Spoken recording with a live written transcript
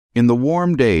In the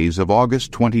warm days of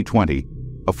August 2020,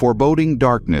 a foreboding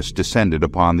darkness descended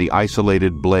upon the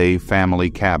isolated Blais family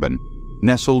cabin,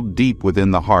 nestled deep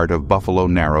within the heart of Buffalo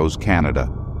Narrows, Canada.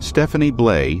 Stephanie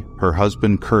Blais, her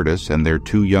husband Curtis, and their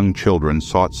 2 young children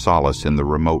sought solace in the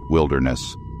remote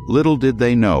wilderness. Little did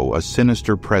they know a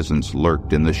sinister presence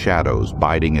lurked in the shadows,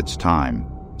 biding its time.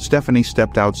 Stephanie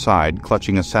stepped outside,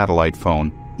 clutching a satellite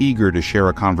phone, eager to share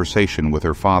a conversation with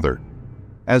her father.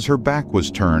 As her back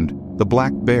was turned, the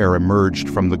black bear emerged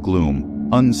from the gloom,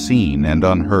 unseen and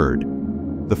unheard.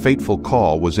 The fateful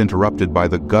call was interrupted by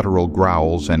the guttural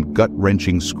growls and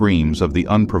gut-wrenching screams of the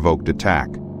unprovoked attack.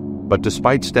 But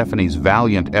despite Stephanie's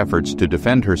valiant efforts to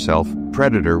defend herself,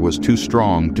 Predator was too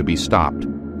strong to be stopped.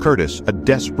 Curtis, a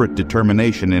desperate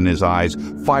determination in his eyes,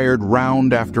 fired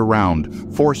round after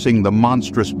round, forcing the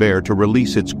monstrous bear to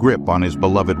release its grip on his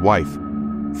beloved wife.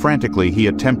 Frantically, he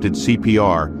attempted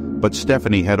CPR, but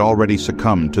Stephanie had already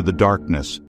succumbed to the darkness,